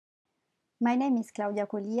My name is Claudia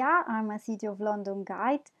Colia, I'm a City of London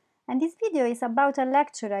guide, and this video is about a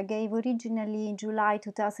lecture I gave originally in July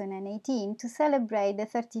 2018 to celebrate the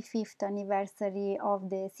 35th anniversary of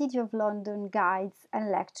the City of London Guides and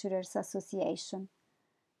Lecturers Association.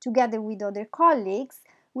 Together with other colleagues,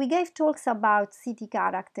 we gave talks about city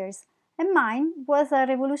characters, and mine was a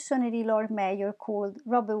revolutionary Lord Mayor called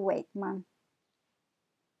Robert Waithman.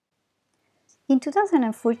 In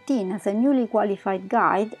 2014, as a newly qualified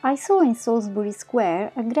guide, I saw in Salisbury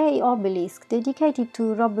Square a grey obelisk dedicated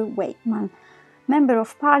to Robert Waithman, Member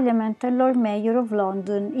of Parliament and Lord Mayor of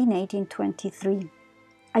London in 1823.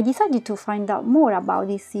 I decided to find out more about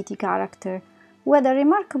this city character, who had a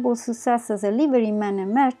remarkable success as a liveryman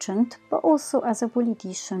and merchant, but also as a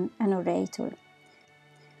politician and orator.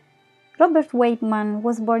 Robert Waithman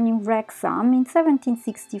was born in Wrexham in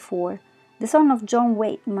 1764, the son of John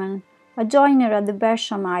Waithman, a joiner at the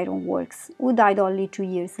Bersham Iron Works, who died only 2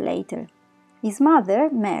 years later. His mother,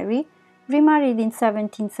 Mary, remarried in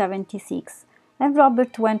 1776, and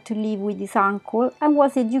Robert went to live with his uncle and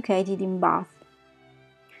was educated in Bath.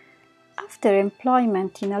 After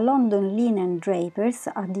employment in a London linen draper's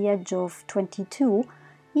at the age of 22,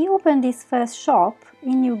 he opened his first shop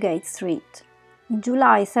in Newgate Street. In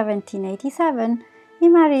July 1787, he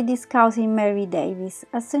married his cousin Mary Davis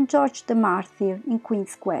at St. George the Martyr in Queen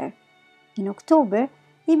Square. In October,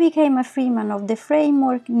 he became a freeman of the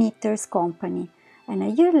Framework Knitters Company and a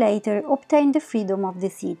year later obtained the freedom of the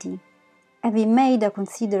city. Having made a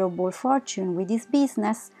considerable fortune with his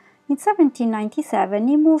business, in 1797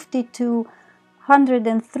 he moved it to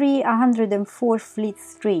 103-104 Fleet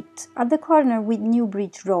Street, at the corner with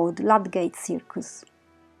Newbridge Road, Ludgate Circus.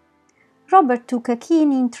 Robert took a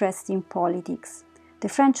keen interest in politics. The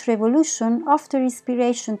French Revolution offered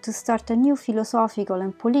inspiration to start a new philosophical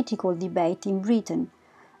and political debate in Britain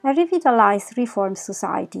and revitalize reformed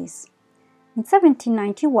societies. In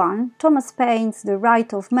 1791, Thomas Paine's The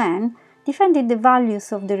Right of Man defended the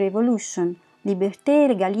values of the Revolution, liberté,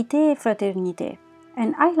 égalité, fraternité,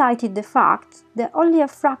 and highlighted the fact that only a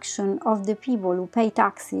fraction of the people who pay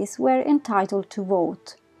taxes were entitled to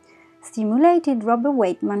vote. Stimulated, Robert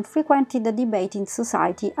Waithman frequented a debating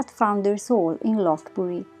society at Founders Hall in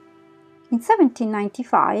Lothbury. In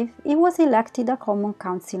 1795, he was elected a Common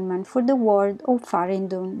Councilman for the ward of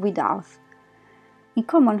Farringdon Widowth. In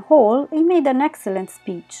Common Hall, he made an excellent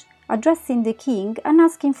speech, addressing the king and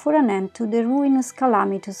asking for an end to the ruinous,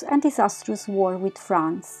 calamitous and disastrous war with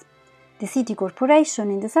France. The city corporation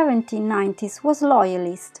in the 1790s was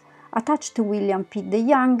loyalist, attached to William Pitt the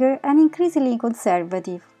Younger and increasingly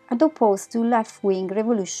conservative, and opposed to left-wing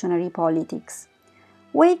revolutionary politics.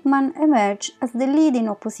 Waithman emerged as the leading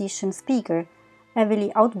opposition speaker,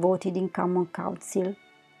 heavily outvoted in Common Council.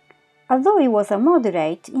 Although he was a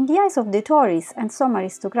moderate, in the eyes of the Tories and some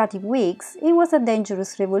aristocratic Whigs, he was a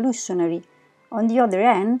dangerous revolutionary. On the other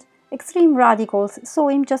hand, extreme radicals saw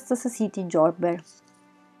him just as a city jobber.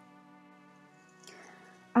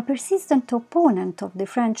 A persistent opponent of the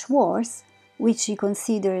French wars, which he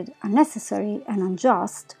considered unnecessary and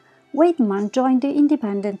unjust, Waithman joined the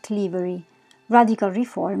Independent Livery, radical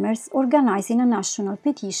reformers organizing a national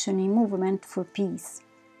petitioning movement for peace.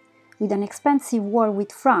 With an expensive war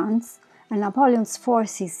with France and Napoleon's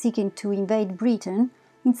forces seeking to invade Britain,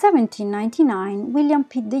 in 1799 William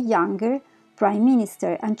Pitt the Younger, Prime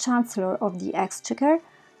Minister and Chancellor of the Exchequer,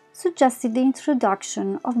 suggested the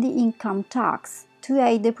introduction of the income tax to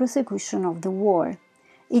aid the prosecution of the war.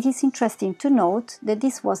 It is interesting to note that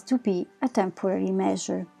this was to be a temporary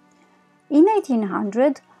measure. In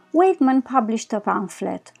 1800, Waithman published a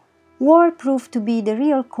pamphlet. War proved to be the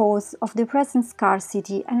real cause of the present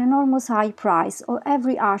scarcity and enormous high price of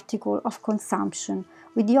every article of consumption,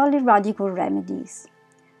 with the only radical remedies.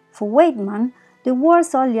 For Waithman, the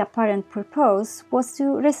war's only apparent purpose was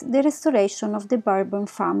the restoration of the Bourbon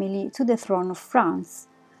family to the throne of France.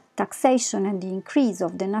 Taxation and the increase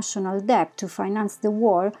of the national debt to finance the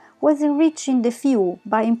war was enriching the few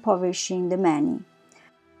by impoverishing the many.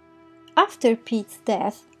 After Pitt's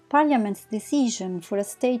death, Parliament's decision for a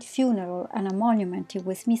state funeral and a monument in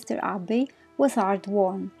Westminster Abbey was hard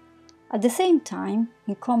won. At the same time,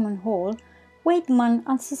 in Common Hall, Waithman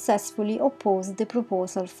unsuccessfully opposed the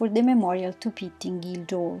proposal for the memorial to Pitt in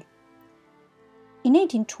Guildhall. In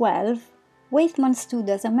 1812, Waithman stood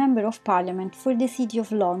as a Member of Parliament for the City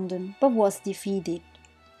of London, but was defeated.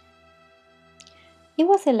 He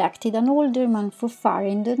was elected an alderman for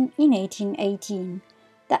Farringdon in 1818.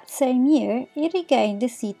 That same year, he regained the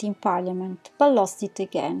seat in Parliament, but lost it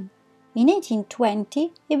again. In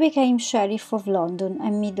 1820, he became Sheriff of London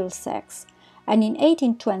and Middlesex, and in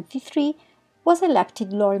 1823 was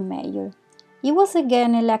elected Lord Mayor. He was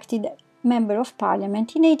again elected Member of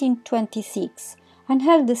Parliament in 1826 and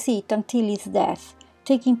held the seat until his death,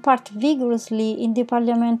 taking part vigorously in the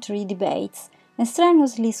parliamentary debates and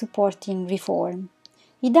strenuously supporting reform.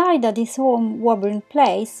 He died at his home Woburn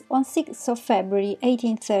Place on 6th of February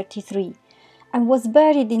 1833 and was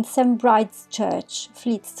buried in St. Bride's Church,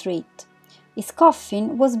 Fleet Street. His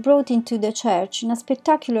coffin was brought into the church in a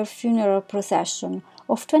spectacular funeral procession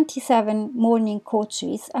of 27 mourning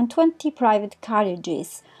coaches and 20 private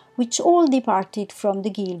carriages, which all departed from the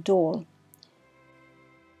Guildhall.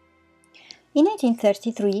 In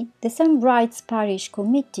 1833, the St. Bride's Parish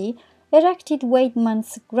Committee erected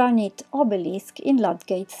Waithman's granite obelisk in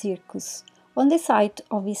Ludgate Circus, on the site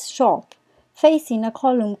of his shop, facing a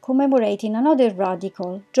column commemorating another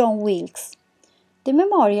radical, John Wilkes. The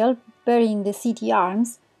memorial, bearing the city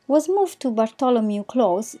arms, was moved to Bartholomew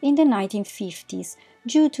Close in the 1950s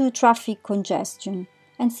due to traffic congestion,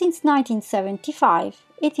 and since 1975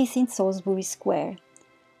 it is in Salisbury Square.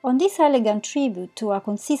 On this elegant tribute to a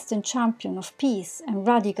consistent champion of peace and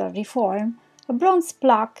radical reform, a bronze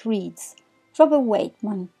plaque reads, "Robert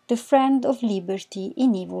Waithman, the friend of liberty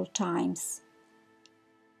in evil times."